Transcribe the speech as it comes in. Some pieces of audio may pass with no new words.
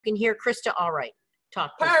can hear Christa all right.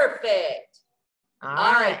 Talk. Perfect.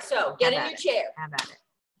 All right, so get in your chair. How about it?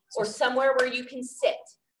 Or somewhere where you can sit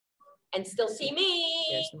and still see me.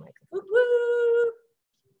 There's the microphone. Whoop, whoop.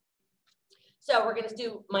 So we're gonna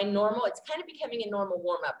do my normal, it's kind of becoming a normal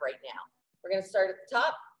warm up right now. We're gonna start at the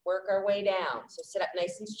top, work our way down. So sit up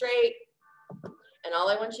nice and straight. And all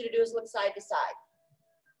I want you to do is look side to side.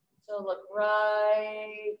 So look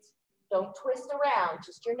right, don't twist around,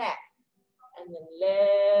 just your neck. And then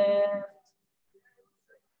left,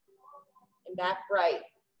 and back right.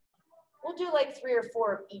 We'll do like 3 or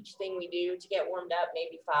 4 of each thing we do to get warmed up,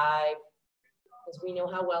 maybe 5, because we know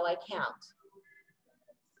how well I count.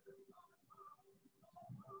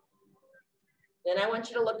 Then I want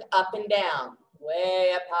you to look up and down,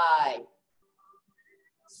 way up high.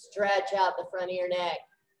 Stretch out the front of your neck,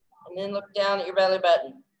 and then look down at your belly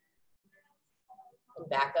button. And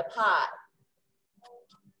back up high.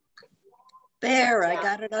 There, I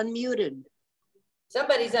got it unmuted.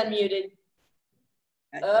 Somebody's unmuted.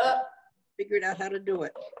 Figured out how to do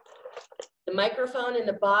it. The microphone in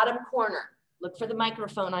the bottom corner. Look for the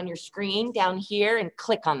microphone on your screen down here and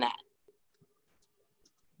click on that.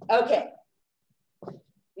 Okay.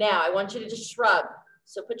 Now I want you to just shrug.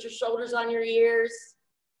 So put your shoulders on your ears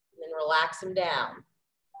and then relax them down.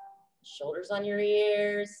 Shoulders on your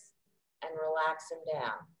ears and relax them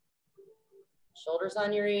down. Shoulders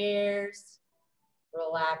on your ears,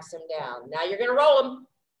 relax them down. Now you're gonna roll them.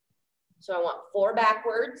 So I want 4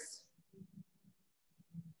 backwards.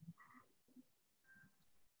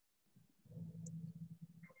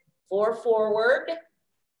 4 forward.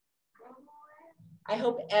 I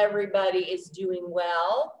hope everybody is doing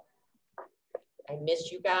well. I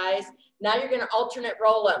miss you guys. Now you're gonna alternate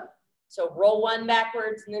roll them. So roll 1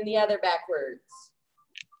 backwards and then the other backwards.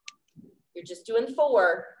 You're just doing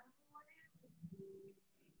 4.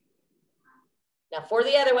 Now 4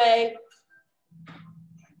 the other way.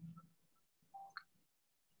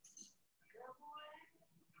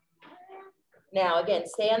 Now again,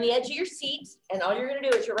 stay on the edge of your seat, and all you're gonna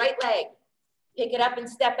do is your right leg, pick it up and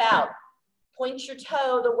step out. Point your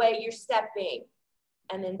toe the way you're stepping,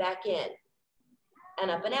 and then back in, and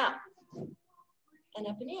up and out, and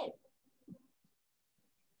up and in.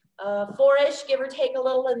 4-ish, give or take a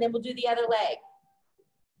little, and then we'll do the other leg.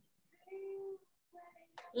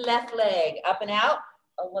 Left leg, up and out.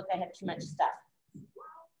 Oh, look, I have too much stuff.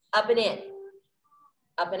 Up and in,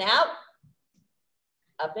 up and out,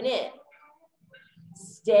 up and in.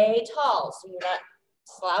 Stay tall, so you're not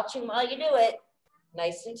slouching while you do it.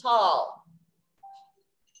 Nice and tall.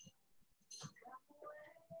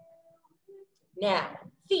 Now,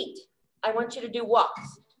 feet. I want you to do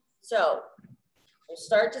walks. So we'll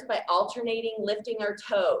start just by alternating, lifting our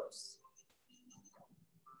toes.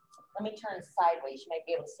 Let me turn sideways. You might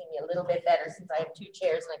be able to see me a little bit better since I have 2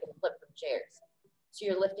 chairs and I can flip from chairs. So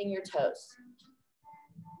you're lifting your toes.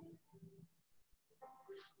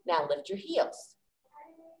 Now lift your heels.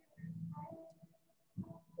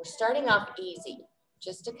 We're starting off easy,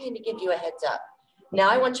 just to kind of give you a heads up. Now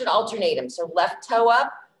I want you to alternate them. So left toe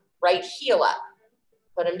up, right heel up.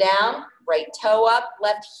 Put them down, right toe up,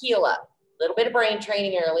 left heel up. A little bit of brain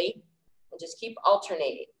training early, and just keep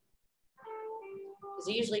alternating. Because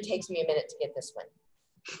it usually takes me a minute to get this one.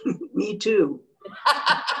 Me too.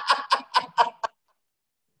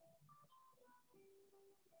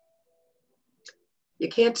 You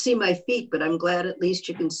can't see my feet, but I'm glad at least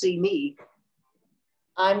you can see me.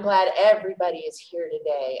 I'm glad everybody is here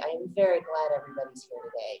today. I am very glad everybody's here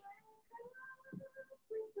today.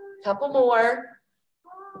 Couple more.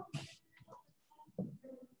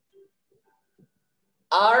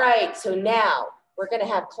 All right, so now we're gonna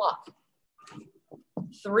have clock.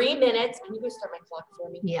 3 minutes. Can you go start my clock for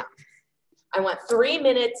me? Yeah. I want 3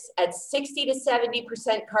 minutes at 60 to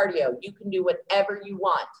 70% cardio. You can do whatever you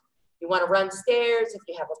want. You want to run stairs, if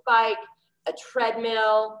you have a bike, a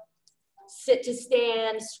treadmill, sit to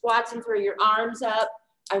stand, squats and throw your arms up.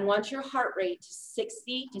 I want your heart rate to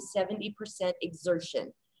 60 to 70%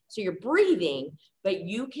 exertion. So you're breathing, but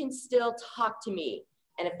you can still talk to me.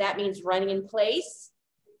 And if that means running in place,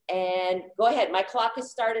 and go ahead, my clock has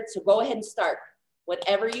started, so go ahead and start.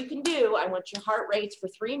 Whatever you can do, I want your heart rates for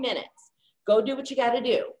 3 minutes. Go do what you got to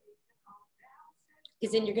do.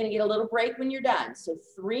 Because then you're going to get a little break when you're done. So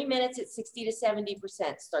 3 minutes at 60 to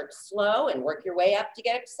 70%. Start slow and work your way up to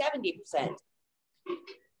get up to 70%.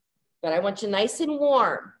 But I want you nice and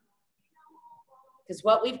warm. Because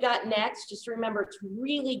what we've got next, just remember, it's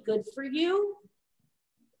really good for you.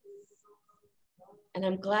 And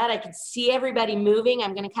I'm glad I can see everybody moving.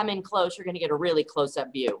 I'm going to come in close. You're going to get a really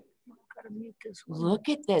close-up view. Look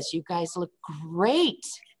at this. You guys look great.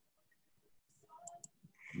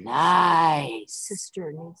 Nice.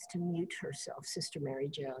 Sister needs to mute herself. Sister Mary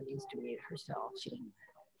Jo needs to mute herself. She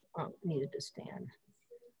needed to stand.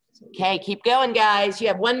 Okay, keep going, guys. You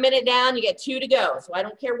have 1 minute down. You get 2 to go. So I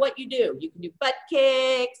don't care what you do. You can do butt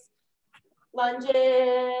kicks, lunges,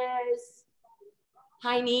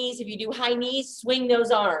 high knees. If you do high knees, swing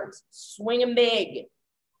those arms. Swing them big.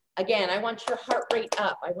 Again, I want your heart rate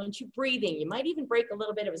up. I want you breathing. You might even break a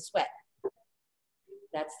little bit of a sweat.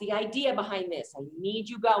 That's the idea behind this. I need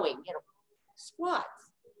you going. You know,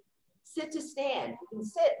 squats. Sit to stand. You can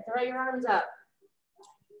sit, throw your arms up.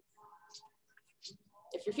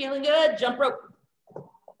 If you're feeling good, jump rope.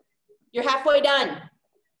 You're halfway done.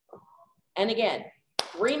 And again,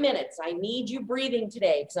 3 minutes. I need you breathing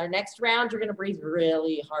today because our next round, you're going to breathe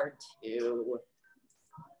really hard too.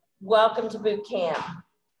 Welcome to boot camp.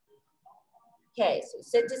 Okay, so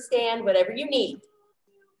sit to stand, whatever you need.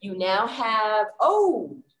 You now have,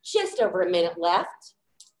 just over a minute left.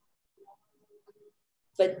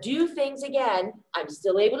 But do things again. I'm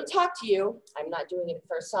still able to talk to you. I'm not doing it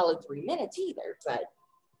for a solid 3 minutes either, but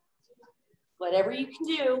whatever you can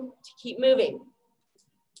do to keep moving.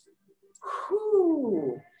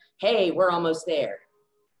 Whew. Hey, we're almost there.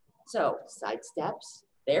 So side steps,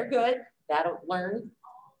 they're good. That'll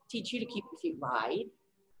teach you to keep your feet wide.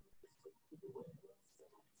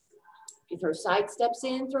 You throw side steps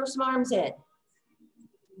in, throw some arms in.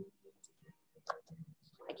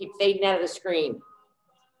 I keep fading out of the screen.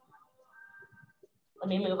 Let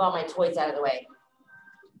me move all my toys out of the way.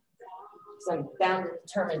 So I'm bound and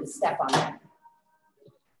determined to step on that.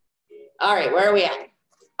 All right, where are we at?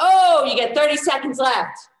 Oh, you get 30 seconds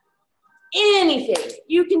left. Anything.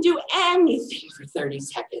 You can do anything for 30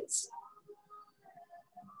 seconds.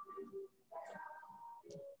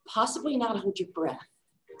 Possibly not hold your breath.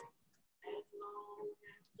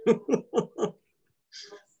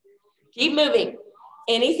 Keep moving.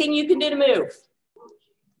 Anything you can do to move.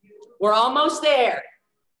 We're almost there.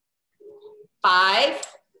 5,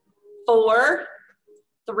 4,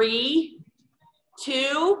 3,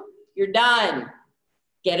 2, you're done.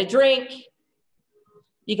 Get a drink.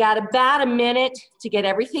 You got about a minute to get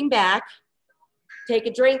everything back. Take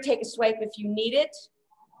a drink, take a swipe if you need it.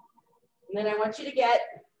 And then I want you to get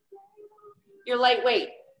your lightweight.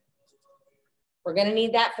 We're gonna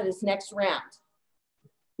need that for this next round.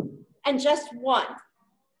 And just one.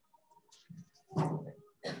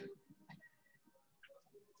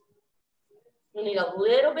 You'll need a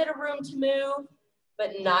little bit of room to move,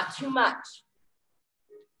 but not too much.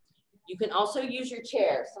 You can also use your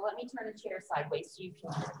chair. So let me turn the chair sideways so you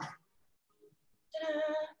can.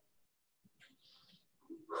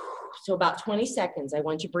 So about 20 seconds. I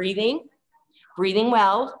want you breathing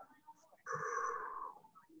well.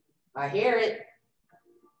 I hear it.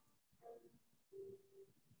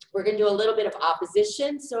 We're gonna do a little bit of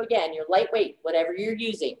opposition. So again, your lightweight, whatever you're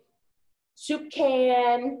using. Soup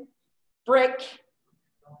can, brick.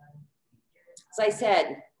 As I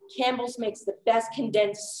said, Campbell's makes the best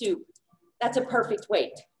condensed soup. That's a perfect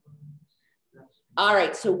weight. All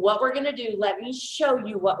right, so what we're gonna do, let me show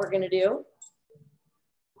you what we're gonna do.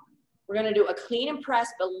 We're gonna do a clean and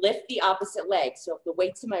press, but lift the opposite leg. So if the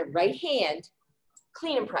weight's in my right hand,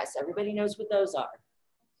 clean and press. Everybody knows what those are.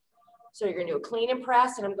 So you're gonna do a clean and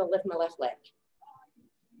press, and I'm gonna lift my left leg.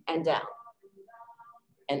 And down,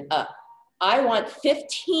 and up. I want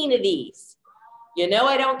 15 of these. You know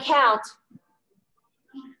I don't count.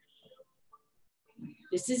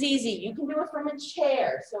 This is easy. You can do it from a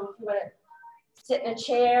chair. So if you want to sit in a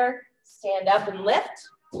chair, stand up and lift.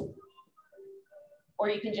 Or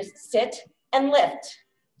you can just sit and lift.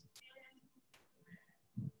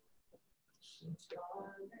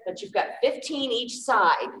 But you've got 15 each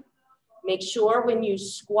side. Make sure when you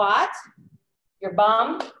squat, your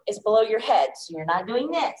bum is below your head. So you're not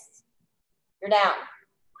doing this. You're down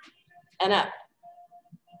and up.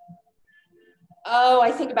 Oh,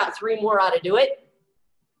 I think about 3 more ought to do it.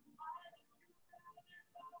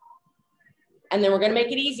 And then we're gonna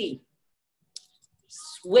make it easy.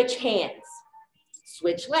 Switch hands,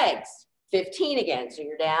 switch legs. 15 again, so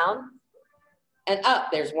you're down and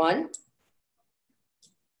up. There's 1.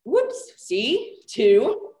 Whoops, see,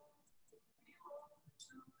 2,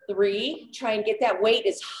 3. Try and get that weight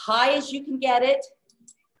as high as you can get it.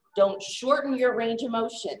 Don't shorten your range of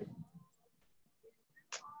motion.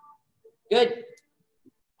 Good.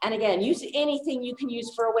 And again, use anything you can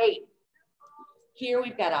use for a weight. Here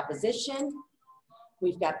we've got opposition.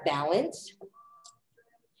 We've got balance.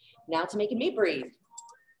 Now to making me breathe.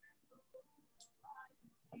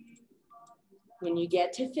 When you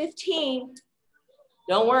get to 15,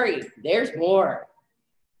 don't worry, there's more.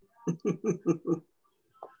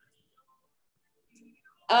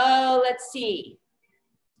 Oh, let's see.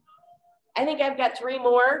 I think I've got 3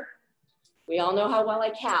 more. We all know how well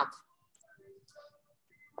I count.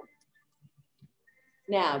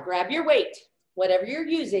 Now, grab your weight, whatever you're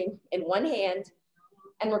using, in one hand,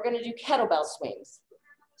 and we're gonna do kettlebell swings.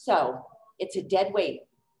 So it's a dead weight.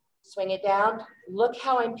 Swing it down. Look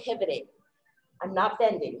how I'm pivoting. I'm not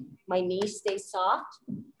bending. My knees stay soft.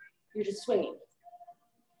 You're just swinging.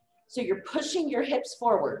 So you're pushing your hips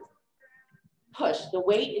forward. Push. The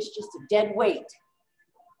weight is just a dead weight.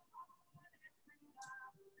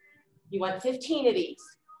 You want 15 of these.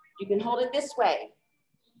 You can hold it this way.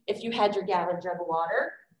 If you had your gallon jug of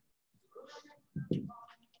water,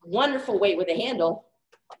 wonderful weight with a handle.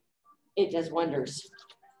 It does wonders.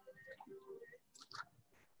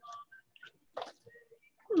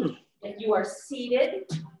 If you are seated,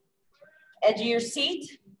 edge of your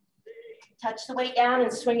seat, touch the weight down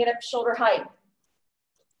and swing it up shoulder height.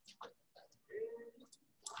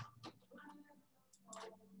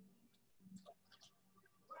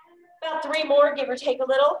 About 3 more, give or take a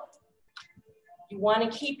little. You want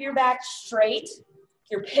to keep your back straight.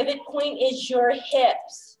 Your pivot point is your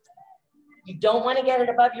hips. You don't want to get it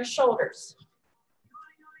above your shoulders.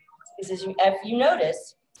 Because if you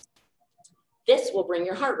notice, this will bring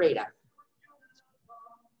your heart rate up.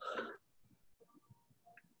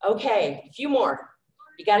 Okay, a few more.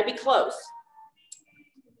 You got to be close.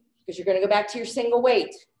 Because you're going to go back to your single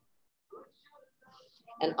weight.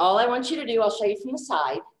 And all I want you to do, I'll show you from the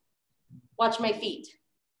side. Watch my feet.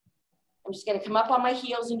 I'm just going to come up on my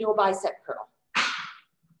heels and do a bicep curl.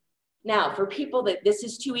 Now, for people that this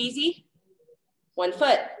is too easy, 1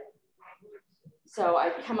 foot. So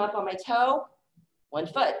I come up on my toe, 1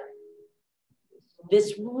 foot.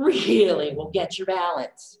 This really will get your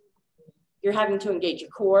balance. You're having to engage your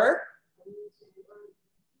core,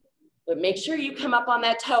 but make sure you come up on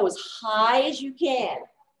that toe as high as you can.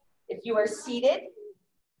 If you are seated,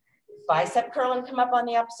 bicep curl and come up on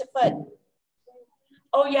the opposite foot.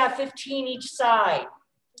 Oh yeah, 15 each side.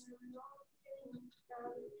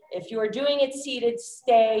 If you are doing it seated,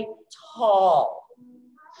 stay tall.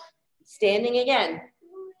 Standing again.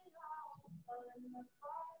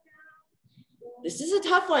 This is a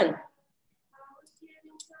tough one.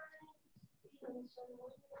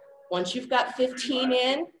 Once you've got 15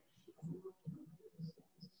 in,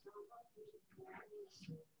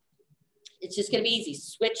 it's just gonna be easy.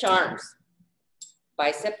 Switch arms.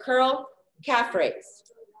 Bicep curl, calf raise.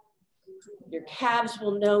 Your calves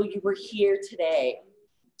will know you were here today.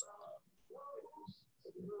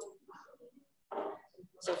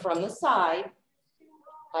 So from the side,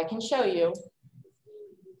 I can show you,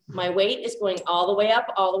 my weight is going all the way up,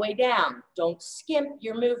 all the way down. Don't skimp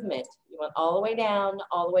your movement. You want all the way down,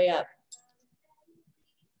 all the way up.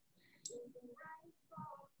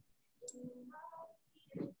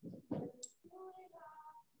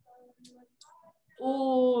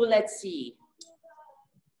 Ooh, let's see.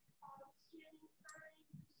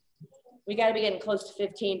 We gotta be getting close to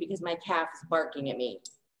 15 because my calf is barking at me.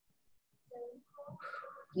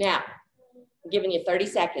 Now, I'm giving you 30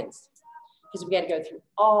 seconds because we got to go through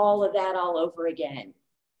all of that all over again.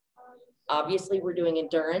 Obviously, we're doing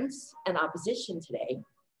endurance and opposition today.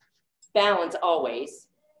 Balance always.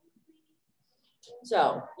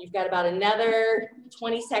 So you've got about another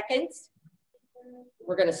 20 seconds.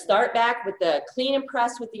 We're going to start back with the clean and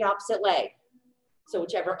press with the opposite leg. So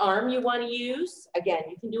whichever arm you want to use, again,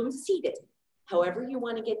 you can do them seated, however you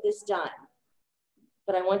want to get this done.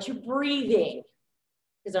 But I want you breathing,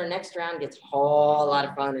 because our next round gets a whole lot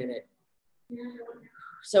of fun in it.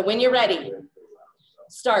 So when you're ready,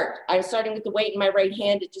 start. I'm starting with the weight in my right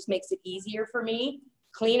hand. It just makes it easier for me.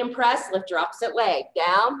 Clean and press, lift your opposite leg.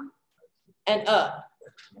 Down and up.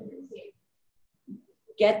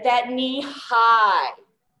 Get that knee high.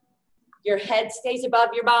 Your head stays above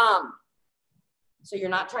your bum. So you're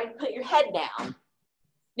not trying to put your head down.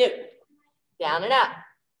 No, down and up.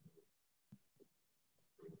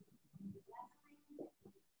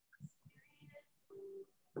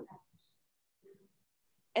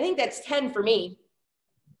 I think that's 10 for me.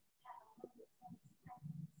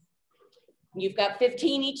 You've got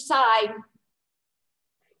 15 each side.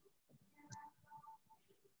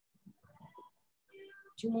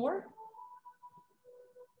 Two more.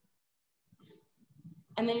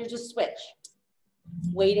 And then you just switch.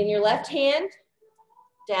 Weight in your left hand,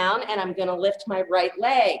 down, and I'm gonna lift my right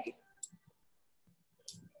leg.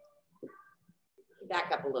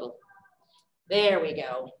 Back up a little. There we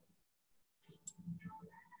go.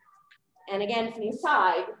 And again, from the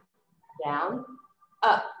side, down,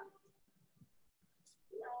 up.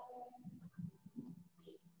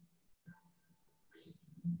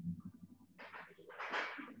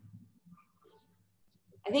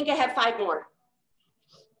 I think I have 5 more.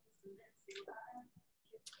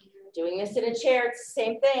 Doing this in a chair, it's the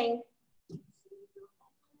same thing.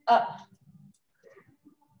 Up,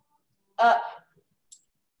 up.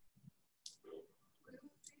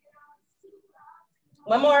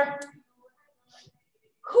 One more.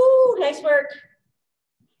 Whew, nice work.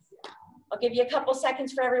 I'll give you a couple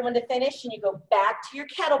seconds for everyone to finish and you go back to your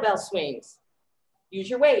kettlebell swings. Use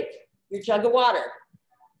your weight, your jug of water.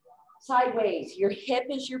 Sideways, your hip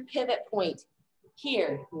is your pivot point.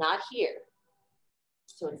 Here, not here.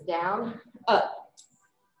 So it's down, up.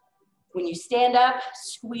 When you stand up,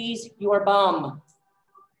 squeeze your bum.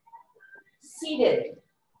 Seated,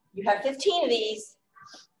 you have 15 of these.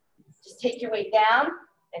 Just take your weight down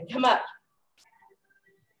and come up.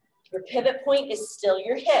 Your pivot point is still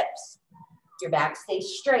your hips. Your back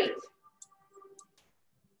stays straight.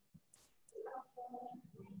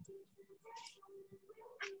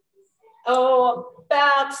 Oh,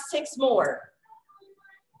 about 6 more.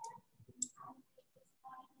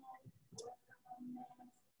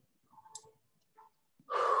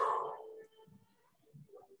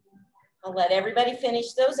 I'll let everybody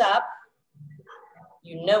finish those up.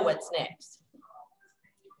 You know what's next.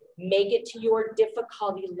 Make it to your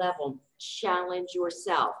difficulty level. Challenge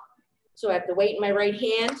yourself. So I have the weight in my right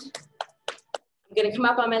hand. I'm gonna come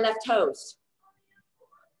up on my left toes.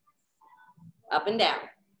 Up and down.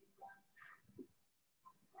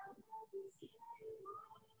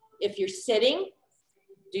 If you're sitting,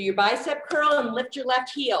 do your bicep curl and lift your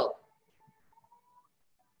left heel.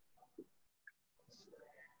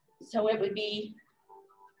 So it would be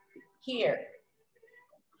here,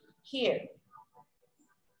 here.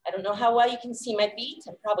 I don't know how well you can see my feet.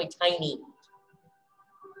 I'm probably tiny.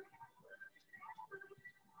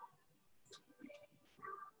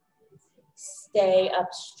 Stay up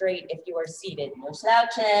straight if you are seated. No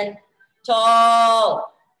slouching.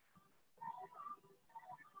 Tall.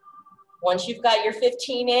 Once you've got your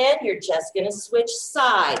 15 in, you're just gonna switch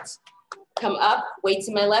sides. Come up, weights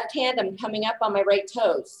in my left hand, I'm coming up on my right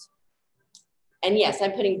toes. And yes,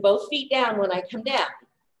 I'm putting both feet down when I come down.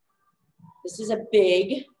 This is a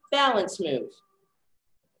big balance move.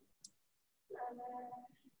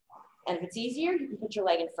 And if it's easier, you can put your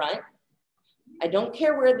leg in front. I don't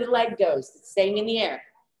care where the leg goes, it's staying in the air.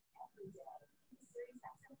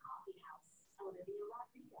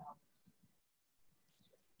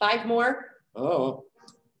 Five more. Oh.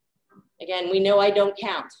 Again, we know I don't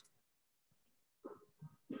count.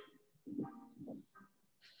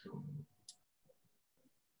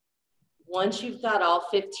 Once you've got all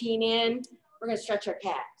 15 in, we're gonna stretch our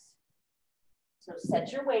calves. So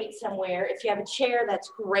set your weight somewhere. If you have a chair, that's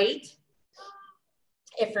great.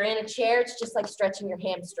 If you're in a chair, it's just like stretching your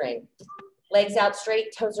hamstring. Legs out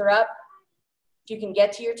straight, toes are up. If you can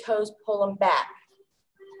get to your toes, pull them back.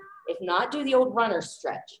 If not, do the old runner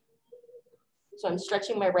stretch. So I'm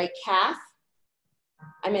stretching my right calf.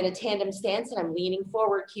 I'm in a tandem stance and I'm leaning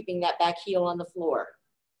forward, keeping that back heel on the floor.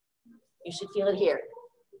 You should feel it here.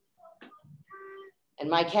 And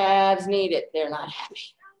my calves need it. They're not happy.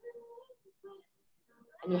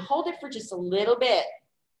 And you hold it for just a little bit.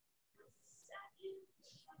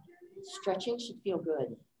 Stretching should feel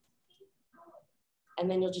good. And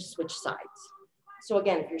then you'll just switch sides. So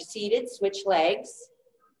again, if you're seated, switch legs.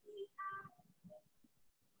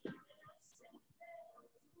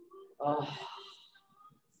 Oh,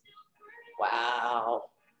 wow.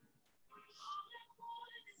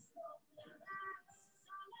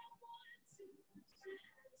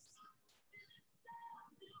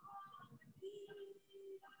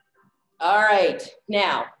 All right,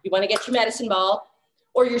 now you want to get your medicine ball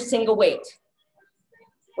or your single weight.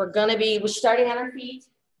 We're starting on our feet.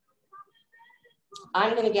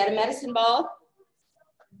 I'm going to get a medicine ball.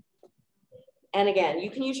 And again, you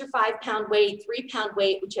can use your 5-pound weight, 3-pound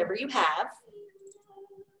weight, whichever you have.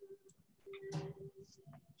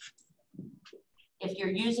 If you're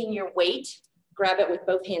using your weight, grab it with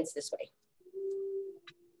both hands this way.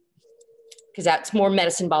 Because that's more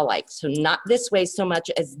medicine ball-like. So not this way so much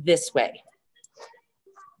as this way.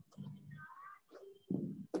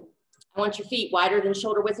 I want your feet wider than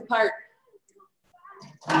shoulder width apart.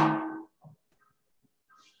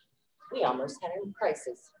 We almost had a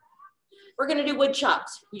crisis. We're gonna do wood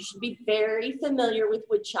chops. You should be very familiar with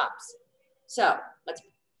wood chops. So let's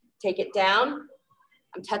take it down.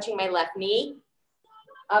 I'm touching my left knee,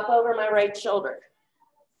 up over my right shoulder.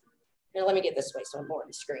 Now let me get this way so I'm more on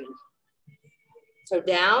the screen. So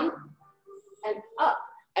down and up.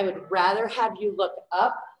 I would rather have you look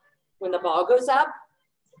up when the ball goes up.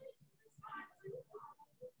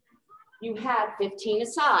 You have 15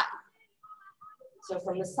 aside. So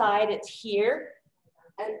from the side, it's here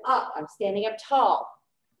and up. I'm standing up tall.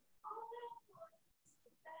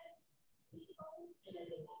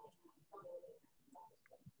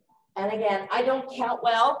 And again, I don't count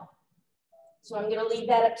well, so I'm gonna leave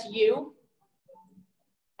that up to you.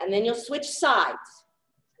 And then you'll switch sides.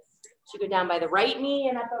 So you go down by the right knee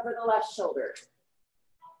and up over the left shoulder.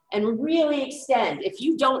 And really extend. If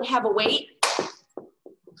you don't have a weight,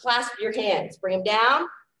 clasp your hands, bring them down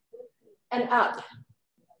and up.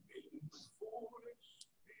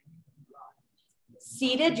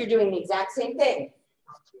 Seated, you're doing the exact same thing.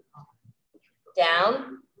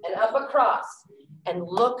 Down and up across, and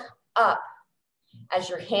look up. As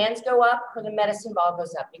your hands go up, or the medicine ball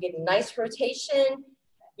goes up, you get a nice rotation.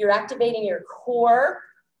 You're activating your core.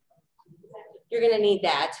 You're gonna need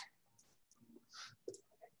that.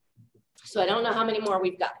 So I don't know how many more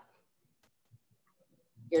we've got.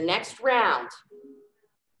 Your next round,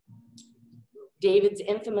 David's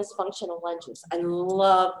infamous functional lunges. I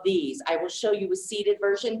love these. I will show you a seated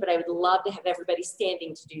version, but I would love to have everybody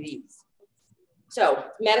standing to do these. So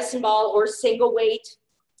medicine ball or single weight,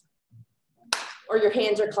 or your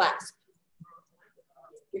hands are clasped.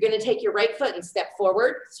 You're gonna take your right foot and step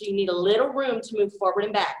forward. So you need a little room to move forward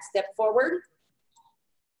and back. Step forward,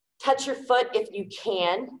 touch your foot if you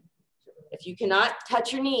can. If you cannot,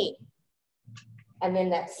 touch your knee. And then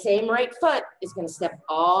that same right foot is gonna step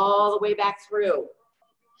all the way back through.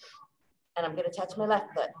 And I'm gonna touch my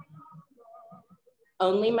left foot.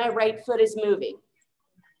 Only my right foot is moving.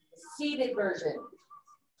 Seated version.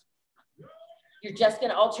 You're just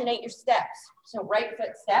gonna alternate your steps. So right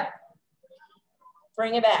foot step,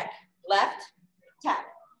 bring it back. Left, tap.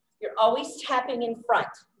 You're always tapping in front.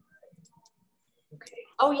 Okay.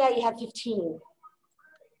 Oh yeah, you have 15.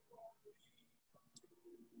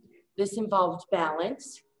 This involves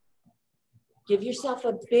balance. Give yourself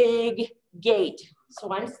a big gait.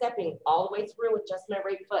 So I'm stepping all the way through with just my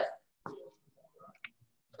right foot.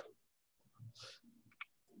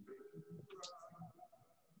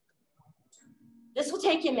 This will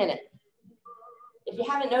take you a minute. If you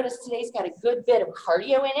haven't noticed, today's got a good bit of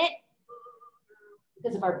cardio in it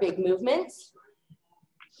because of our big movements.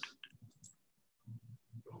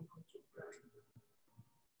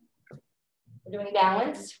 We're doing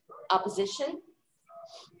balance, opposition.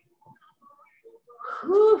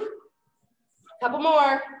 Whew. Couple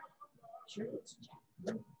more.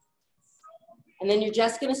 And then you're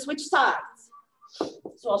just gonna switch sides.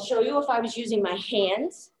 So I'll show you if I was using my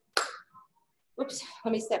hands. Oops,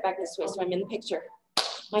 let me step back this way so I'm in the picture.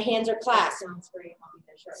 My hands are clasped.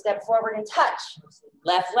 Step forward and touch.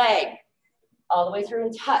 Left leg, all the way through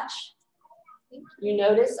and touch. You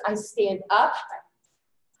notice I stand up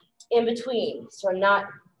in between. So I'm not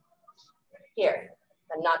here.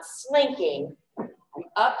 I'm not slinking. I'm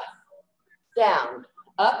up, down,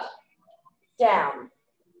 up, down.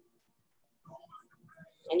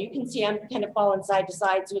 And you can see I'm kind of falling side to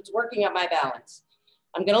side, so it's working on my balance.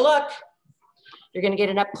 I'm gonna look. You're gonna get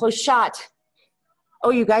an up close shot. Oh,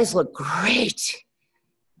 you guys look great.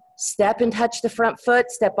 Step and touch the front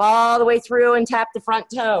foot, step all the way through and tap the front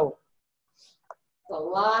toe. There's a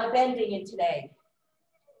lot of bending in today.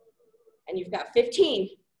 And you've got 15.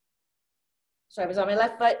 So I was on my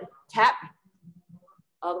left foot, tap,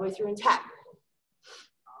 all the way through and tap.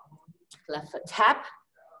 Left foot, tap,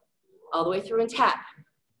 all the way through and tap.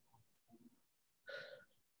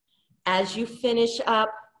 As you finish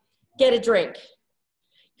up, get a drink.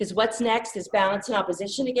 Because what's next is balance and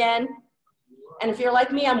opposition again. And if you're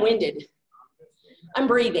like me, I'm winded. I'm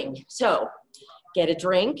breathing. So get a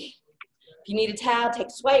drink. If you need a towel, take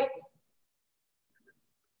a swipe.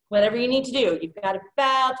 Whatever you need to do. You've got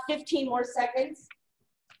about 15 more seconds.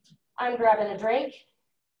 I'm grabbing a drink.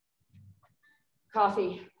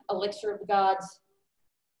 Coffee, elixir of the gods.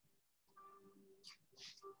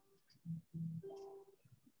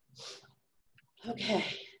 Okay.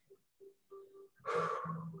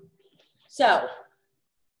 So, a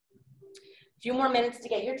few more minutes to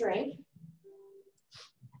get your drink.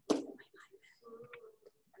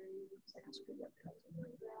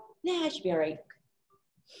 Nah, I should be all right.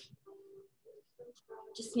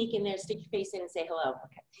 Just sneak in there, stick your face in and say hello.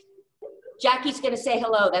 Okay. Jackie's gonna say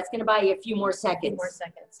hello. That's gonna buy you a few more seconds. A few more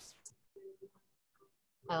seconds.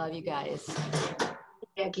 I love you guys.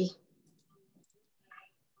 Jackie.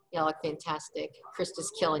 Y'all look fantastic.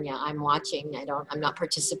 Christa's killing you. I'm watching. I'm not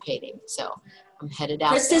participating. So I'm headed out.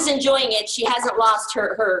 Christa's enjoying it. She hasn't lost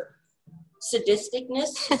her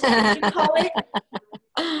sadisticness, is that what you call it?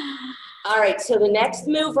 All right, so the next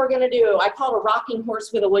move we're gonna do, I call it a rocking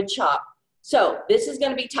horse with a wood chop. So this is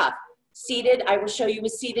gonna be tough. Seated, I will show you a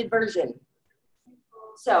seated version.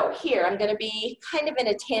 So here, I'm gonna be kind of in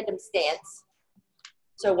a tandem stance.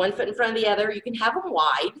 So one foot in front of the other. You can have them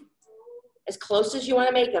wide, as close as you want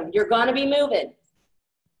to make them. You're going to be moving.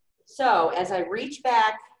 So as I reach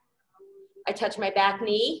back, I touch my back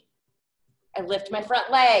knee. I lift my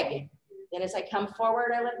front leg. Then as I come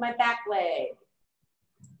forward, I lift my back leg.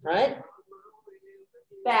 Front,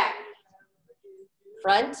 back,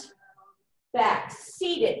 front, back,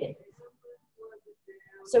 seated.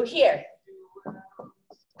 So here,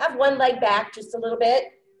 have one leg back just a little bit.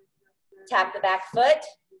 Tap the back foot,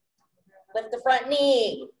 lift the front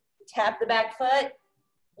knee. Tap the back foot,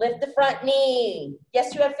 lift the front knee.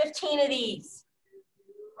 Yes, you have 15 of these.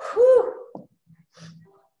 Whew.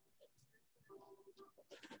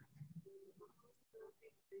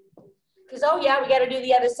 Because, oh yeah, we got to do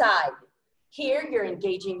the other side. Here, you're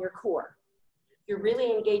engaging your core. You're really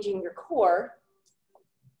engaging your core.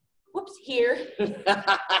 Whoops, here.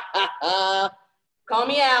 Call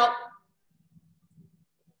me out.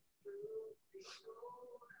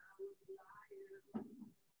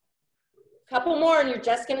 Couple more and you're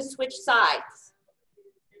just going to switch sides.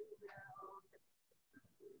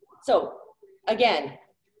 So again,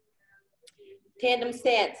 tandem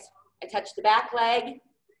stance. I touch the back leg,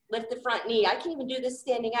 lift the front knee. I can even do this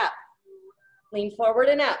standing up. Lean forward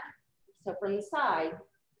and up. So from the side,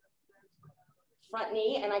 front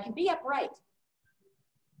knee, and I can be upright.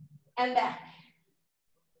 And back.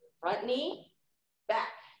 Front knee, back.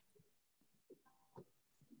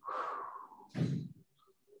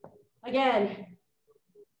 Again,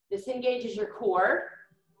 this engages your core.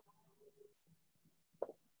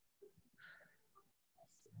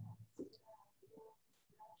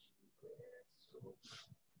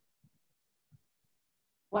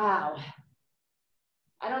 Wow.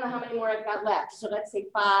 I don't know how many more I've got left. So let's say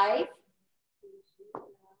 5,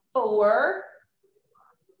 4,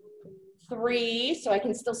 3, so I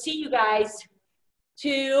can still see you guys.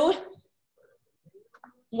 2,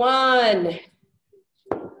 1.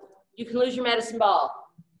 You can lose your medicine ball.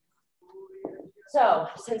 So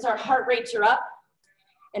since our heart rates are up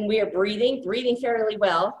and we are breathing fairly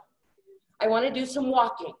well, I want to do some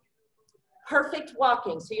walking. Perfect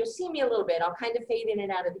walking. So you'll see me a little bit. I'll kind of fade in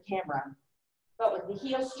and out of the camera. But with the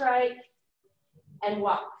heel strike and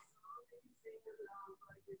walk.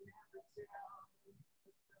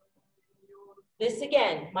 This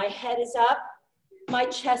again, my head is up, my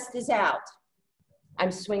chest is out.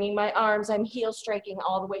 I'm swinging my arms, I'm heel striking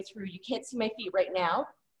all the way through. You can't see my feet right now.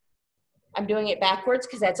 I'm doing it backwards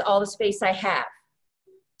because that's all the space I have.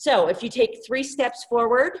 So if you take 3 steps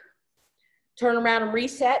forward, turn around and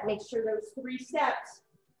reset, make sure those 3 steps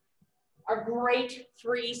are great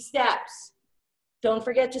 3 steps. Don't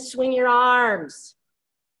forget to swing your arms.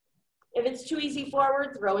 If it's too easy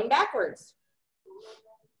forward, throwing backwards.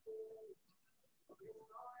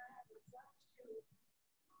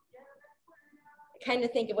 I kind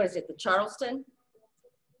of think of, what is it, the Charleston?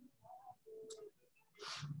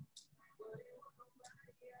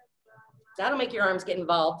 That'll make your arms get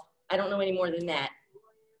involved. I don't know any more than that.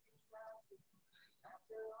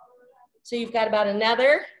 So you've got about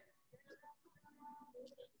another,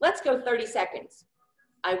 let's go 30 seconds.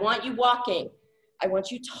 I want you walking. I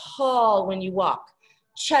want you tall when you walk.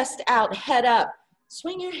 Chest out, head up.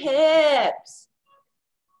 Swing your hips.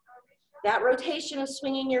 That rotation of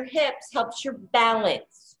swinging your hips helps your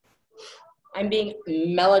balance. I'm being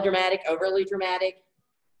melodramatic, overly dramatic,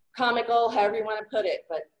 comical, however you want to put it,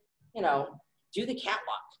 but you know, do the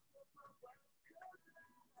catwalk.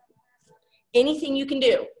 Anything you can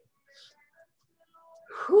do.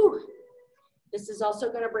 Whew. This is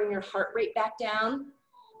also going to bring your heart rate back down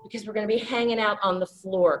because we're going to be hanging out on the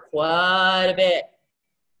floor quite a bit.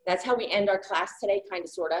 That's how we end our class today, kind of,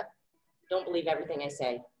 sort of. Don't believe everything I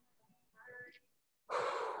say.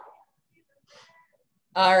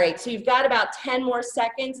 All right, so you've got about 10 more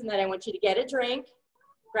seconds, and then I want you to get a drink,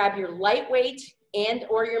 grab your lightweight and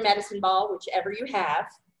or your medicine ball, whichever you have.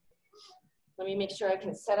 Let me make sure I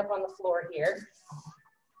can set up on the floor here.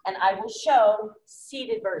 And I will show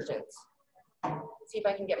seated versions. See if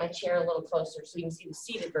I can get my chair a little closer so you can see the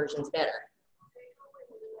seated versions better.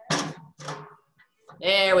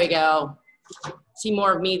 There we go. See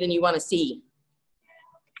more of me than you want to see.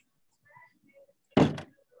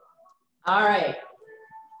 All right.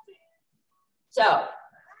 So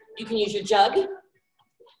you can use your jug,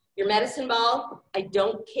 your medicine ball, I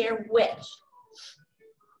don't care which.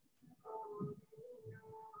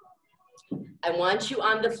 I want you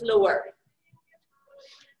on the floor.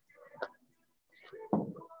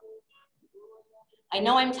 I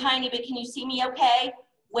know I'm tiny, but can you see me okay?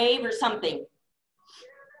 Wave or something.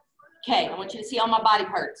 Okay, I want you to see all my body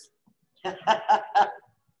parts. There,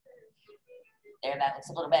 that looks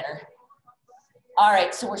a little better. All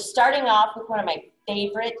right, so we're starting off with one of my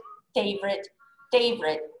favorites,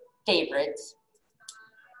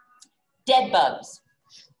 dead bugs.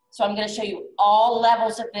 So I'm gonna show you all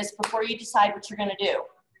levels of this before you decide what you're gonna do.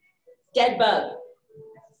 Dead bug,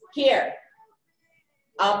 here.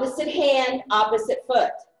 Opposite hand, opposite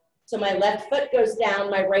foot. So my left foot goes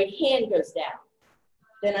down, my right hand goes down.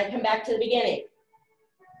 Then I come back to the beginning.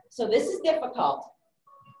 So this is difficult.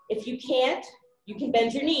 If you can't, you can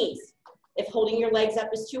bend your knees. If holding your legs up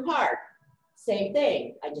is too hard, same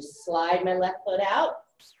thing. I just slide my left foot out.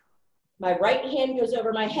 My right hand goes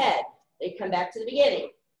over my head. They come back to the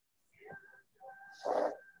beginning.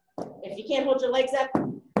 If you can't hold your legs up,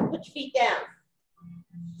 put your feet down.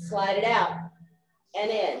 Slide it out and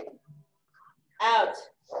in, out.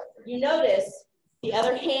 You notice the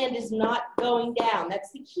other hand is not going down.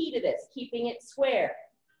 That's the key to this, keeping it square.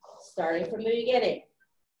 Starting from the beginning.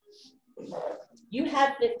 You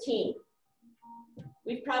have 15.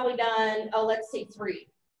 We've probably done, oh, let's say 3.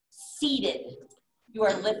 Seated. You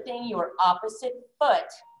are lifting your opposite foot.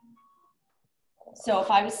 So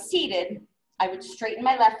if I was seated, I would straighten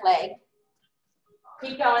my left leg.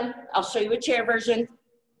 Keep going. I'll show you a chair version.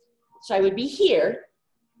 So I would be here,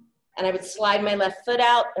 and I would slide my left foot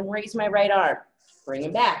out and raise my right arm. Bring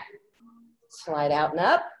it back. Slide out and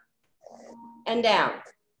up and down.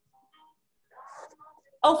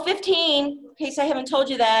 Oh, 15, in case I haven't told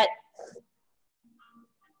you that.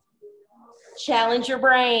 Challenge your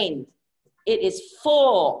brain. It is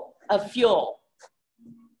full of fuel.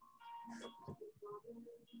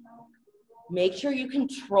 Make sure you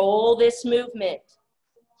control this movement.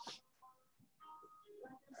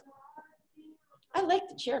 I like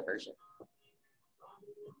the chair version.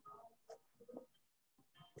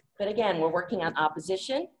 But again, we're working on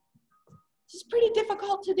opposition. This is pretty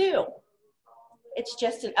difficult to do. It's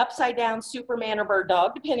just an upside down Superman or bird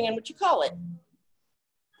dog, depending on what you call it.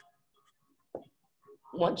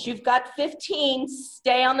 Once you've got 15,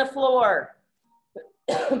 stay on the floor.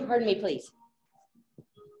 Pardon me, please.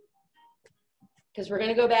 Because we're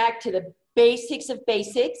gonna go back to the basics of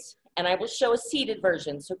basics, and I will show a seated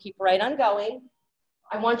version, so keep right on going.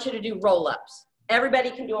 I want you to do roll-ups.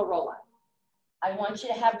 Everybody can do a roll-up. I want you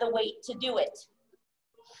to have the weight to do it.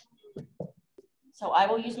 So I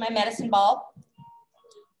will use my medicine ball.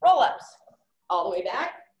 Roll-ups, all the way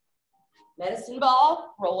back. Medicine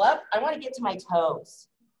ball, roll up. I want to get to my toes,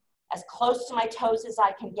 as close to my toes as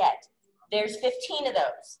I can get. There's 15 of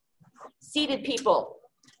those. Seated people,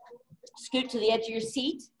 scoot to the edge of your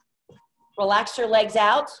seat. Relax your legs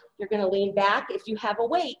out. You're going to lean back. If you have a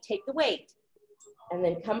weight, take the weight. And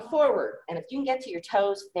then come forward. And if you can get to your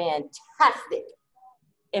toes, fantastic.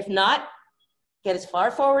 If not, get as far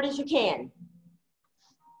forward as you can.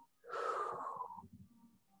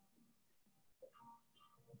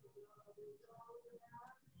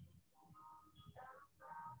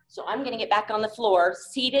 So I'm going to get back on the floor.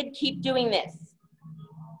 Seated, keep doing this.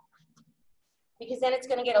 Because then it's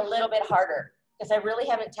going to get a little bit harder. Because I really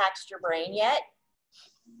haven't taxed your brain yet.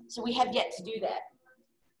 So we have yet to do that.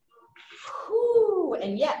 Whew,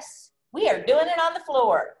 and yes, we are doing it on the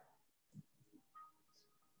floor.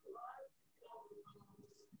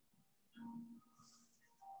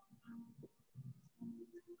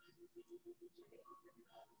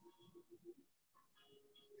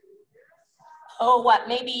 Oh, what,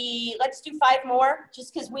 maybe let's do 5 more,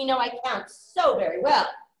 just because we know I count so very well.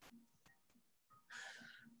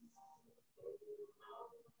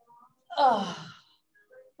 Oh,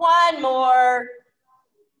 1 more.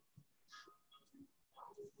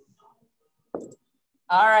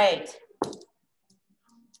 All right.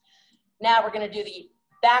 Now we're going to do the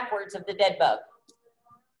backwards of the dead bug.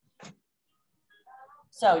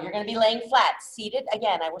 So you're going to be laying flat, seated.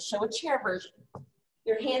 Again, I will show a chair version.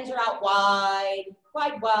 Your hands are out wide,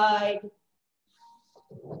 wide, wide.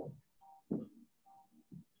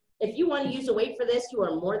 If you want to use a weight for this, you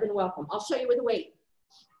are more than welcome. I'll show you with a weight.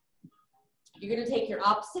 You're going to take your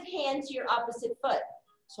opposite hand to your opposite foot.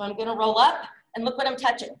 So I'm going to roll up, and look what I'm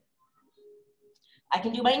touching. I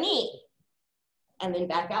can do my knee, and then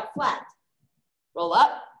back out flat. Roll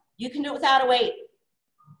up. You can do it without a weight.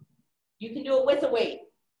 You can do it with a weight.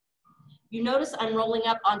 You notice I'm rolling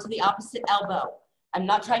up onto the opposite elbow. I'm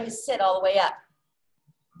not trying to sit all the way up.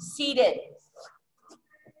 Seated.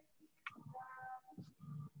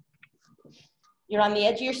 You're on the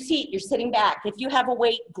edge of your seat. You're sitting back. If you have a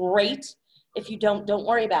weight, great. If you don't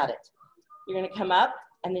worry about it. You're going to come up,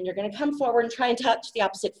 and then you're going to come forward and try and touch the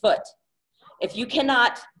opposite foot. If you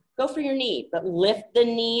cannot, go for your knee, but lift the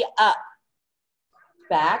knee up.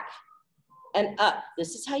 Back and up.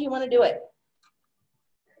 This is how you want to do it.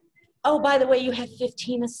 Oh, by the way, you have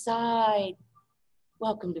 15 aside.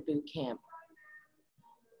 Welcome to boot camp.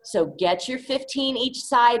 So get your 15 each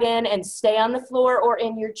side in and stay on the floor or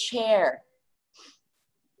in your chair.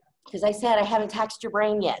 Because I said I haven't taxed your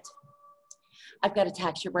brain yet. I've got to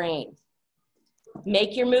tax your brain.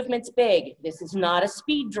 Make your movements big. This is not a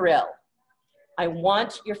speed drill. I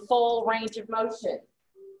want your full range of motion.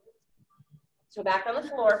 So back on the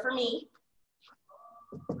floor for me.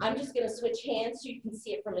 I'm just going to switch hands so you can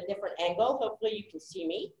see it from a different angle. Hopefully you can see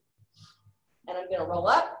me. And I'm going to roll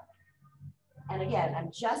up. And again,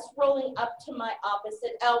 I'm just rolling up to my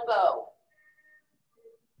opposite elbow.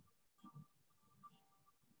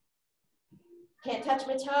 Can't touch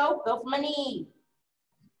my toe, go for my knee.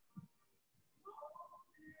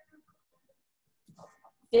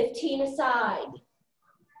 15 aside.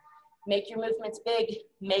 Make your movements big,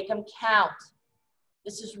 make them count.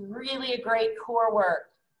 This is really a great core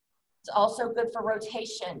work. It's also good for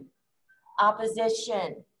rotation,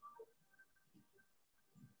 opposition.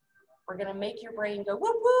 We're gonna make your brain go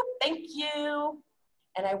whoop whoop, thank you.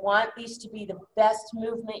 And I want these to be the best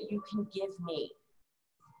movement you can give me.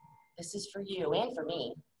 This is for you and for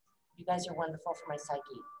me. You guys are wonderful for my psyche.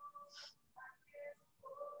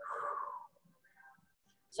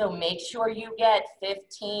 So make sure you get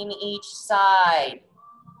 15 each side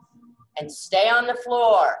and stay on the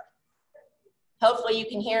floor. Hopefully you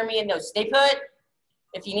can hear me and know, stay put.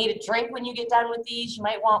 If you need a drink when you get done with these, you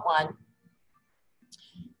might want one.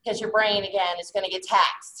 Because your brain, again, is gonna get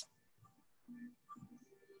taxed.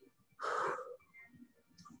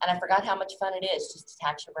 And I forgot how much fun it is just to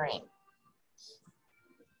tax your brain.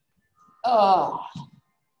 Oh.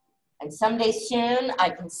 And someday soon, I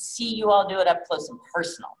can see you all do it up close and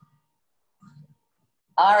personal.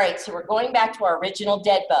 All right, so we're going back to our original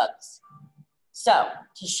dead bugs. So,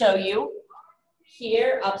 to show you,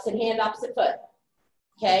 here, opposite hand, opposite foot.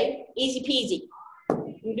 Okay, easy peasy.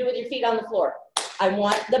 You can do it with your feet on the floor. I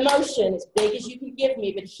want the motion as big as you can give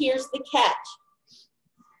me, but here's the catch.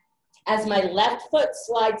 As my left foot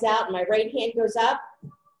slides out and my right hand goes up,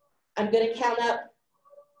 I'm gonna count up,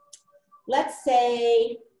 let's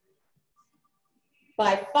say,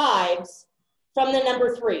 by fives from the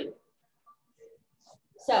number 3.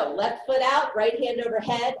 So left foot out, right hand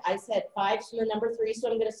overhead. I said 5s from the number 3,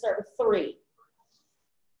 so I'm gonna start with 3.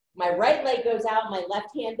 My right leg goes out, my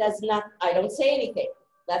left hand does nothing. I don't say anything.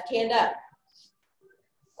 Left hand up.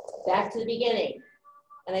 Back to the beginning.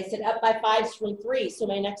 And I said up by 5s from 3, so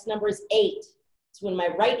my next number is 8. So when my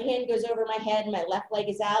right hand goes over my head and my left leg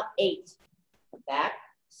is out, 8. Back,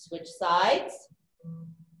 switch sides.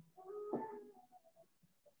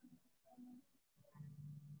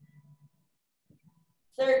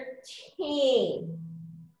 $13.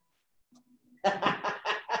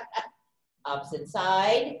 Opposite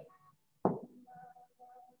side.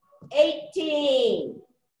 $18.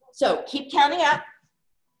 So keep counting up.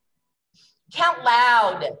 Count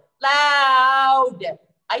loud, loud.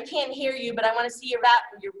 I can't hear you, but I want to see your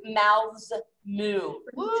mouths move.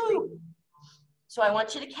 Woo. So I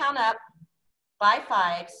want you to count up by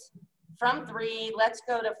 5s from 3. Let's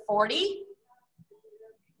go to 40.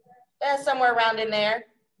 Somewhere around in there.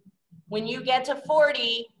 When you get to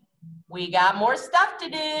 40, we got more stuff to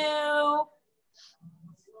do.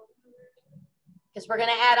 Because we're going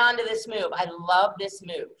to add on to this move. I love this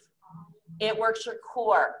move. It works your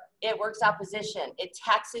core. It works opposition. It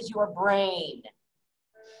taxes your brain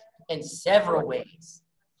in several ways.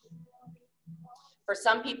 For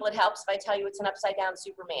some people, it helps if I tell you it's an upside down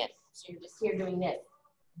Superman. So you're just here doing this.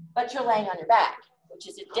 But you're laying on your back, which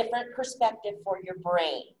is a different perspective for your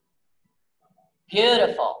brain.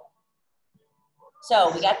 Beautiful.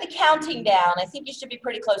 So we got the counting down. I think you should be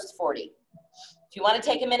pretty close to 40. If you want to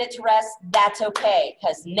take a minute to rest, that's okay,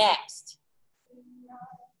 because next,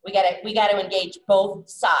 we got to engage both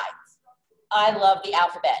sides. I love the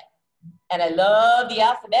alphabet, and I love the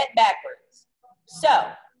alphabet backwards.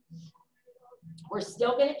 So we're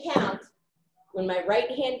still going to count. When my right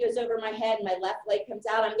hand goes over my head and my left leg comes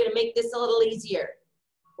out, I'm going to make this a little easier.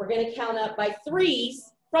 We're going to count up by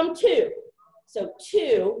 3s from 2. So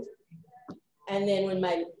 2, and then when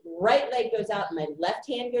my right leg goes out and my left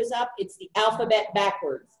hand goes up, it's the alphabet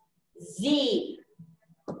backwards. Z.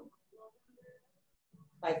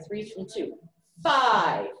 By 3s from 2.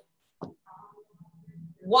 5.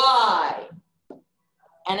 Y.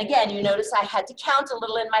 And again, you notice I had to count a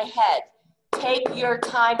little in my head. Take your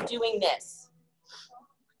time doing this.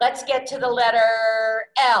 Let's get to the letter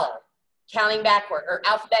L, counting backward, or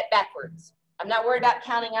alphabet backwards. I'm not worried about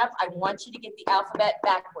counting up. I want you to get the alphabet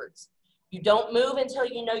backwards. You don't move until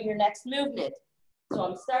you know your next movement. So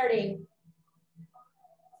I'm starting.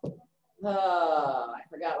 Oh, I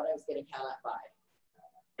forgot what I was going to count up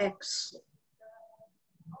by. X.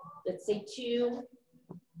 Let's say 2,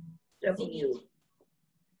 W.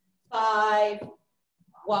 5,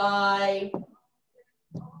 Y.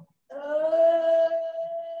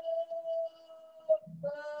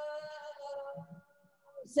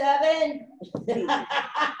 7.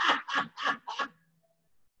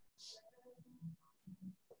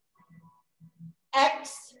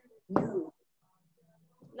 X. 9.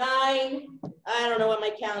 I don't know what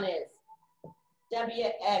my count is. W,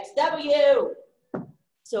 X, W.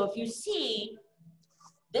 So if you see,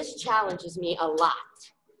 this challenges me a lot.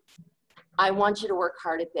 I want you to work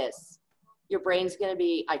hard at this. Your brain's gonna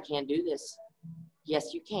be, I can't do this.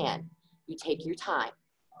 Yes, you can. You take your time.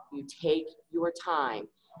 You take your time.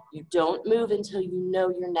 You don't move until you know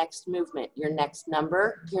your next movement, your next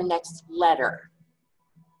number, your next letter.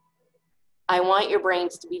 I want your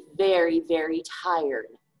brains to be very, very tired.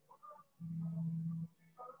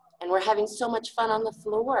 And we're having so much fun on the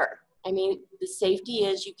floor. I mean, the safety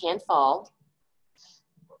is you can't fall.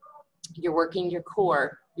 You're working your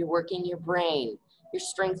core, you're working your brain, you're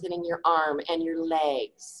strengthening your arm and your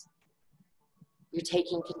legs. You're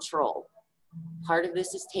taking control. Part of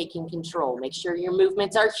this is taking control. Make sure your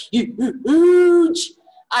movements are huge.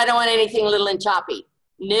 I don't want anything little and choppy.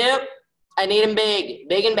 Nope, I need them big,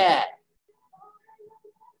 big and bad.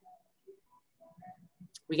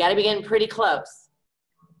 We gotta be getting pretty close.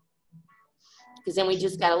 Because then we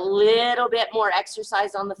just got a little bit more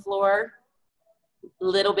exercise on the floor.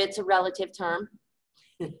 Little bit's a relative term.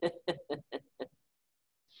 This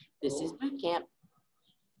is boot camp.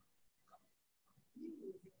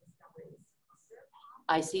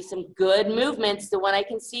 I see some good movements. The one I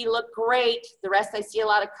can see look great. The rest I see a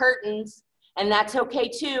lot of curtains. And that's okay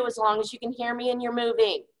too, as long as you can hear me and you're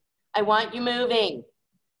moving. I want you moving.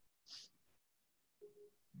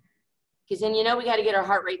 Because then you know we got to get our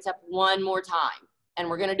heart rates up one more time. And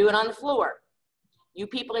we're going to do it on the floor. You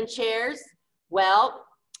people in chairs, well,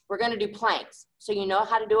 we're going to do planks. So you know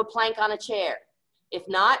how to do a plank on a chair. If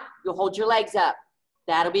not, you'll hold your legs up.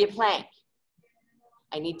 That'll be a plank.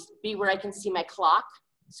 I need to be where I can see my clock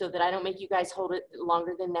so that I don't make you guys hold it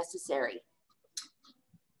longer than necessary.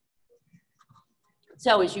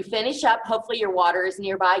 So as you finish up, hopefully your water is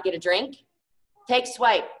nearby. Get a drink. Take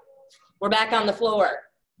swipe. We're back on the floor.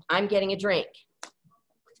 I'm getting a drink.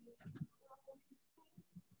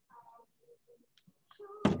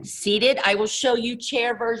 Seated, I will show you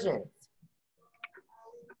chair versions.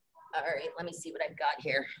 All right, let me see what I've got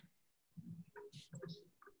here.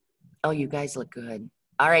 Oh, you guys look good.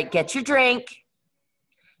 All right, get your drink.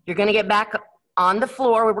 You're gonna get back on the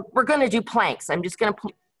floor. We're gonna do planks. I'm just gonna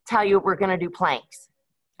tell you we're gonna do planks.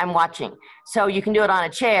 I'm watching. So you can do it on a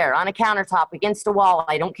chair, on a countertop, against a wall.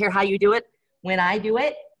 I don't care how you do it. When I do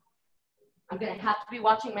it, I'm gonna have to be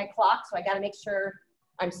watching my clock, so I gotta make sure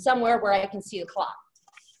I'm somewhere where I can see the clock.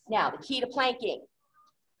 Now, the key to planking.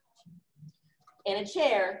 In a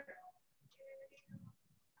chair,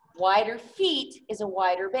 wider feet is a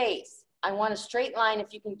wider base. I want a straight line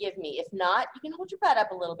if you can give me. If not, you can hold your butt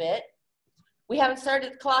up a little bit. We haven't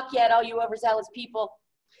started the clock yet, all you overzealous people.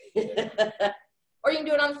 Or you can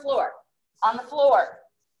do it on the floor. On the floor,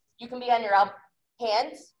 you can be on your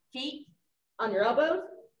hands, feet, on your elbows,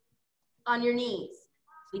 on your knees.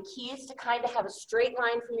 The key is to kind of have a straight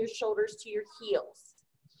line from your shoulders to your heels.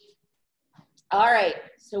 All right,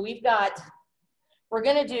 so we're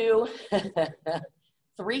gonna do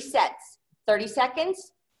 3 sets, 30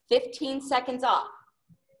 seconds, 15 seconds off.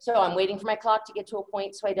 So I'm waiting for my clock to get to a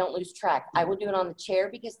point so I don't lose track. I will do it on the chair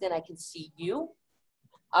because then I can see you.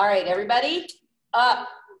 All right, everybody, up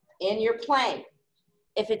in your plank.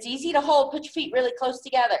 If it's easy to hold, put your feet really close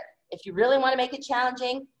together. If you really wanna make it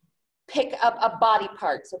challenging, pick up a body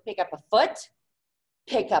part. So pick up a foot,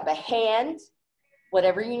 pick up a hand,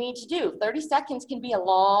 whatever you need to do. 30 seconds can be a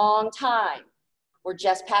long time. We're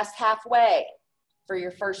just past halfway for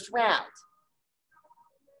your first round.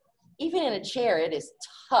 Even in a chair, it is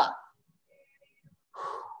tough.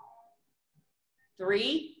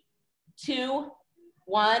 3, 2,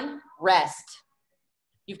 1, rest.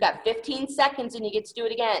 You've got 15 seconds and you get to do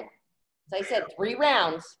it again. As I said, 3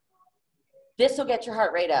 rounds. This will get your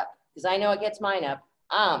heart rate up because I know it gets mine up.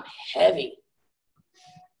 I'm heavy.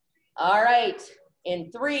 All right.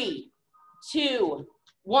 In 3, 2,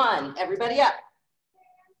 1, everybody up.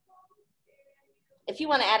 If you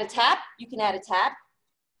want to add a tap, you can add a tap.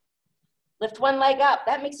 Lift one leg up.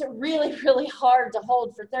 That makes it really, really hard to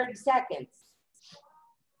hold for 30 seconds.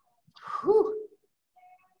 Whew.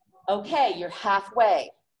 Okay, you're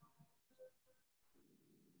halfway.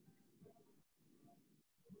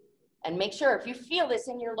 And make sure if you feel this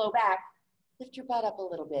in your low back, lift your butt up a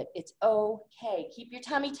little bit. It's okay. Keep your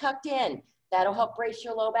tummy tucked in. That'll help brace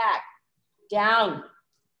your low back. Down,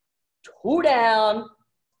 2 down,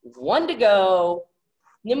 1 to go.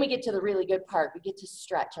 And then we get to the really good part. We get to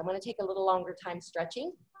stretch. I'm going to take a little longer time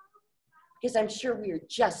stretching because I'm sure we are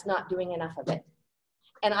just not doing enough of it.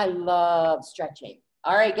 And I love stretching.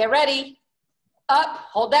 All right, get ready. Up,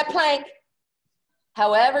 hold that plank.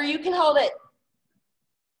 However you can hold it.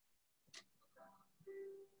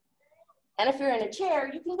 And if you're in a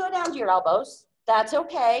chair, you can go down to your elbows. That's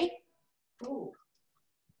okay. Ooh.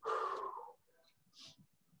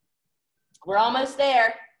 We're almost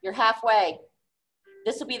there. You're halfway.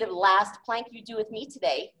 This will be the last plank you do with me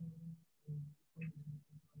today.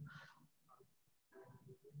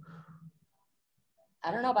 I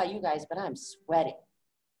don't know about you guys, but I'm sweating.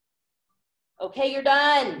 Okay, you're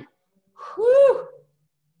done. Whew.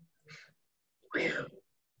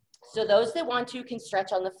 So those that want to can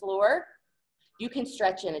stretch on the floor. You can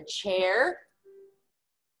stretch in a chair.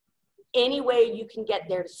 Any way you can get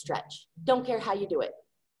there to stretch. Don't care how you do it.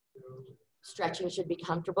 Stretching should be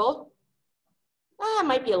comfortable. It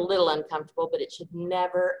might be a little uncomfortable, but it should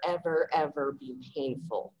never, ever, ever be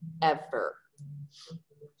painful, ever.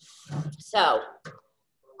 So,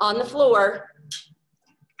 on the floor,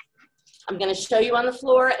 I'm gonna show you on the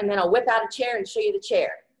floor and then I'll whip out a chair and show you the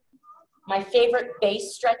chair. My favorite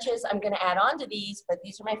base stretches, I'm gonna add on to these, but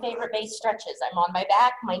these are my favorite base stretches. I'm on my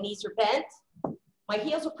back, my knees are bent. My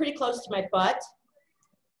heels are pretty close to my butt.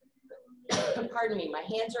 Pardon me, my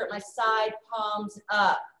hands are at my side, palms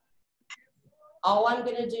up. All I'm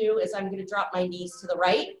gonna do is I'm gonna drop my knees to the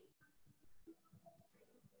right.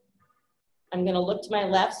 I'm gonna look to my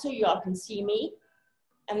left so you all can see me.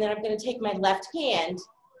 And then I'm gonna take my left hand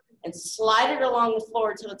and slide it along the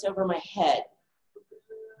floor until it's over my head.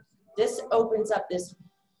 This opens up this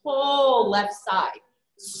whole left side.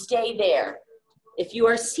 Stay there. If you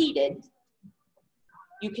are seated,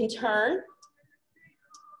 you can turn.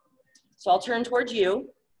 So I'll turn towards you.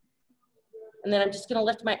 And then I'm just gonna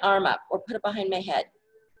lift my arm up or put it behind my head.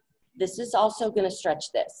 This is also gonna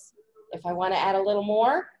stretch this. If I wanna add a little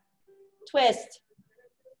more, twist.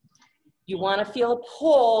 You wanna feel a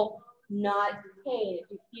pull, not pain.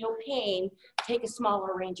 If you feel pain, take a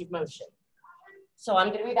smaller range of motion. So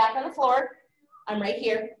I'm gonna be back on the floor. I'm right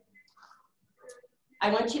here.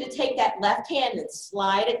 I want you to take that left hand and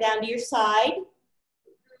slide it down to your side.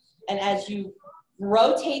 And as you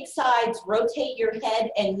rotate sides, rotate your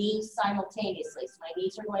head and knees simultaneously. So my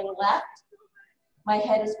knees are going left, my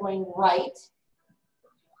head is going right.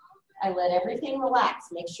 I let everything relax.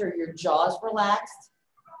 Make sure your jaw's relaxed.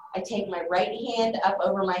 I take my right hand up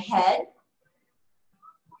over my head.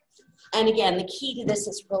 And again, the key to this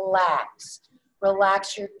is relax.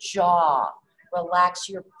 Relax your jaw. Relax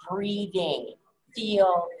your breathing.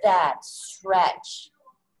 Feel that stretch.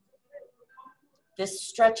 This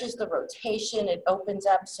stretches the rotation. It opens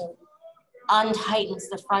up, so untightens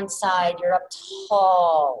the front side. You're up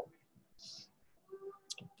tall.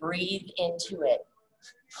 Breathe into it.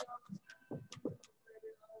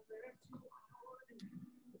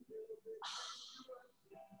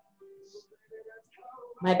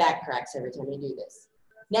 My back cracks every time I do this.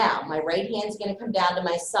 Now, my right hand's gonna come down to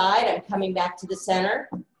my side. I'm coming back to the center.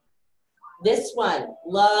 This one,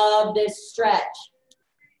 love this stretch.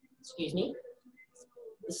 Excuse me.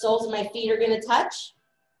 The soles of my feet are gonna touch.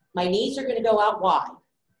 My knees are gonna go out wide.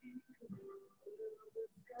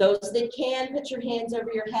 Those that can, put your hands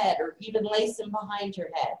over your head or even lace them behind your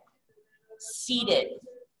head. Seated.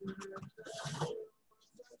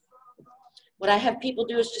 What I have people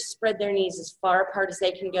do is just spread their knees as far apart as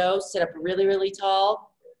they can go, sit up really, really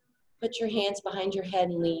tall. Put your hands behind your head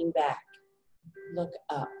and lean back. Look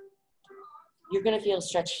up. You're gonna feel a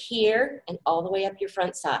stretch here and all the way up your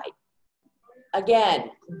front side.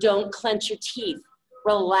 Again, don't clench your teeth.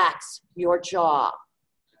 Relax your jaw.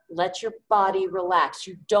 Let your body relax.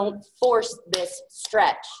 You don't force this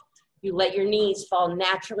stretch. You let your knees fall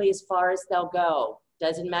naturally as far as they'll go.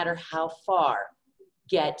 Doesn't matter how far.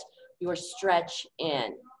 Get your stretch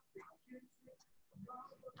in.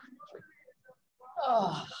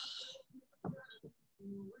 Oh.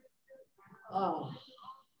 Oh.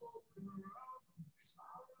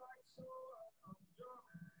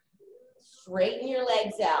 Straighten your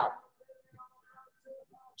legs out.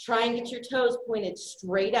 Try and get your toes pointed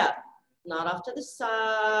straight up, not off to the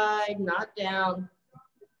side, not down.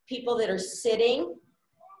 People that are sitting,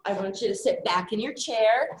 I want you to sit back in your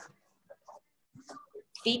chair,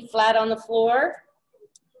 feet flat on the floor,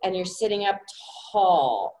 and you're sitting up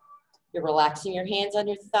tall. You're relaxing your hands on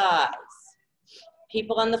your thighs.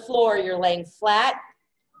 People on the floor, you're laying flat,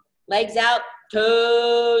 legs out,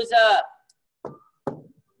 toes up.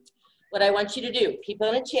 What I want you to do, people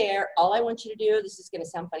in a chair, all I want you to do, this is gonna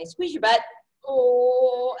sound funny, squeeze your butt,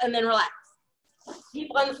 oh, and then relax.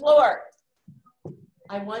 People on the floor,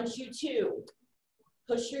 I want you to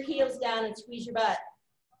push your heels down and squeeze your butt,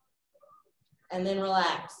 and then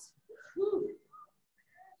relax. Whew.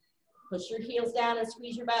 Push your heels down and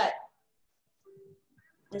squeeze your butt.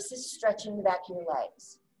 This is stretching the back of your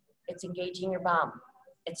legs. It's engaging your bum.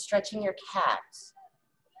 It's stretching your calves.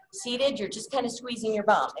 Seated, you're just kind of squeezing your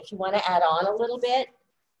bum. If you want to add on a little bit,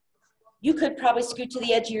 you could probably scoot to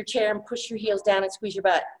the edge of your chair and push your heels down and squeeze your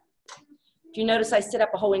butt. If you notice, I sit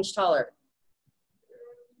up a whole inch taller.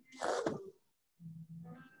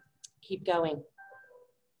 Keep going.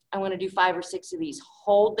 I want to do 5 or 6 of these.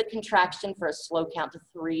 Hold the contraction for a slow count to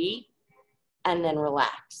 3, and then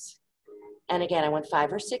relax. And again, I want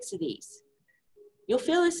 5 or 6 of these. You'll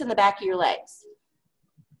feel this in the back of your legs.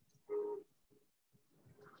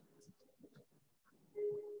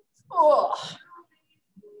 Oh.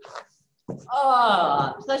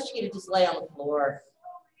 Oh, plus you get to just lay on the floor.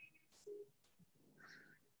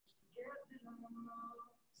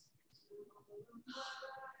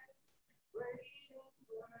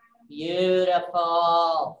 Beautiful.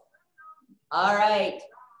 All right,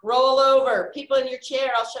 roll over. People in your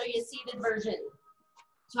chair, I'll show you a seated version.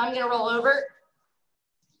 So I'm gonna roll over.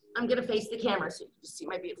 I'm gonna face the camera so you can just see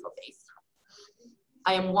my beautiful face.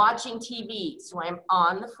 I am watching TV, so I'm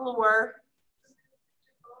on the floor.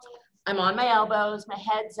 I'm on my elbows, my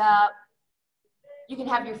head's up. You can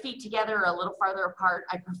have your feet together or a little farther apart.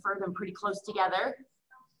 I prefer them pretty close together.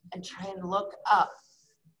 And try and look up.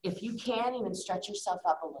 If you can, even stretch yourself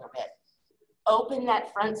up a little bit. Open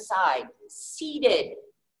that front side, seated.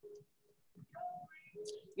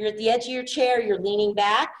 You're at the edge of your chair, you're leaning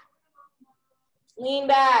back. Lean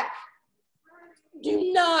back.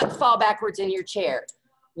 Do not fall backwards in your chair.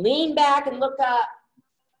 Lean back and look up.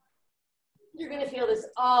 You're gonna feel this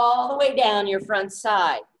all the way down your front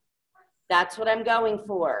side. That's what I'm going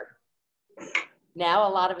for. Now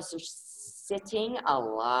a lot of us are sitting a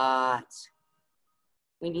lot.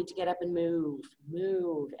 We need to get up and move,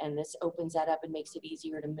 and this opens that up and makes it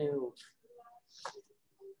easier to move.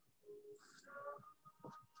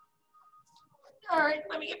 All right,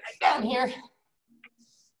 let me get back down here.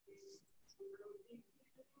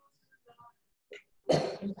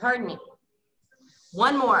 Pardon me.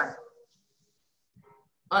 One more.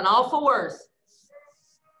 On all fours.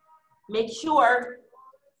 Make sure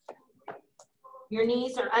your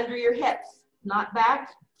knees are under your hips, not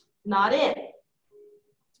back, not in.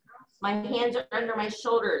 My hands are under my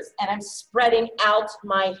shoulders and I'm spreading out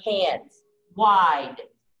my hands wide.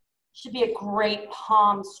 Should be a great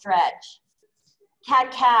palm stretch.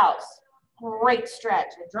 Cat-cows, great stretch.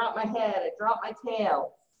 I drop my head, I drop my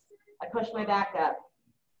tail. I push my back up.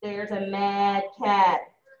 There's a mad cat.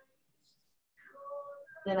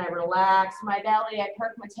 Then I relax my belly, I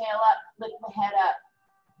perk my tail up, lift my head up.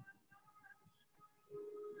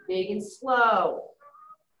 Big and slow.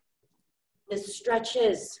 This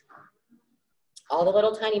stretches all the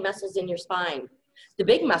little tiny muscles in your spine, the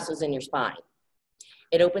big muscles in your spine.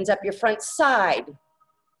 It opens up your front side.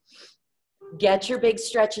 Get your big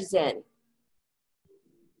stretches in.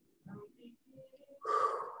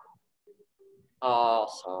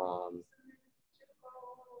 Awesome.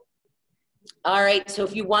 All right, so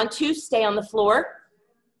if you want to, stay on the floor.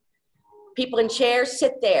 People in chairs,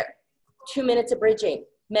 sit there. 2 minutes of bridging,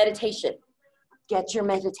 meditation. Get your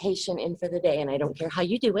meditation in for the day, and I don't care how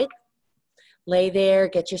you do it. Lay there,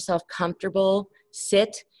 get yourself comfortable.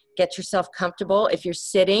 Sit, get yourself comfortable. If you're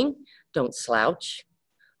sitting, don't slouch.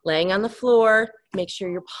 Laying on the floor, make sure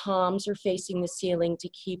your palms are facing the ceiling to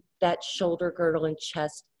keep that shoulder girdle and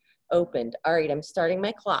chest opened. All right, I'm starting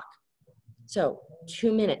my clock. So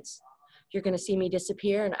 2 minutes. You're gonna see me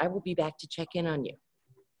disappear and I will be back to check in on you.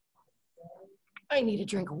 I need a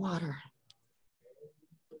drink of water.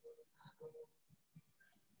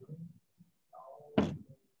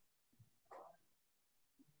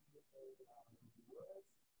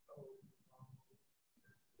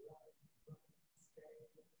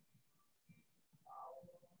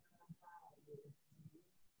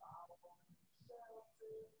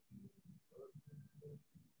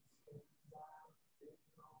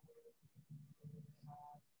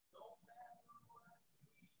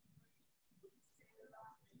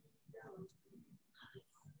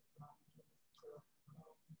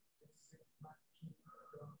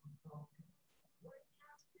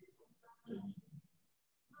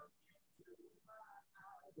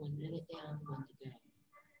 One minute down, one to go.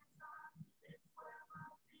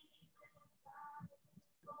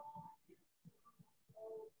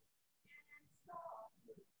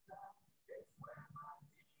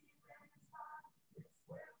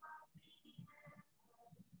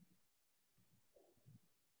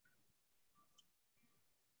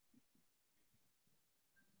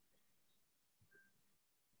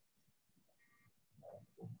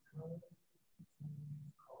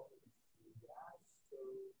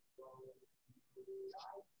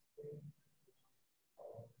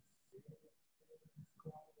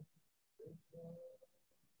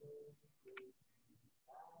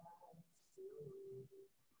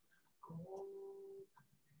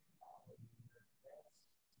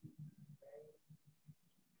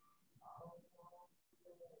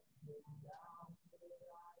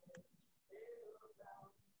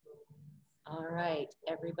 All right,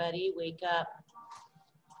 everybody wake up.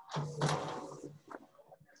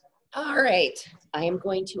 All right, I am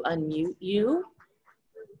going to unmute you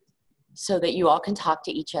so that you all can talk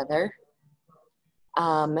to each other.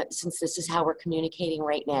 Since this is how we're communicating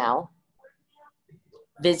right now.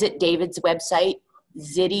 Visit David's website,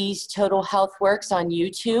 Zitty's Total Health Works on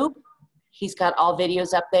YouTube. He's got all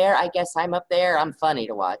videos up there. I guess I'm up there. I'm funny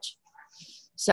to watch.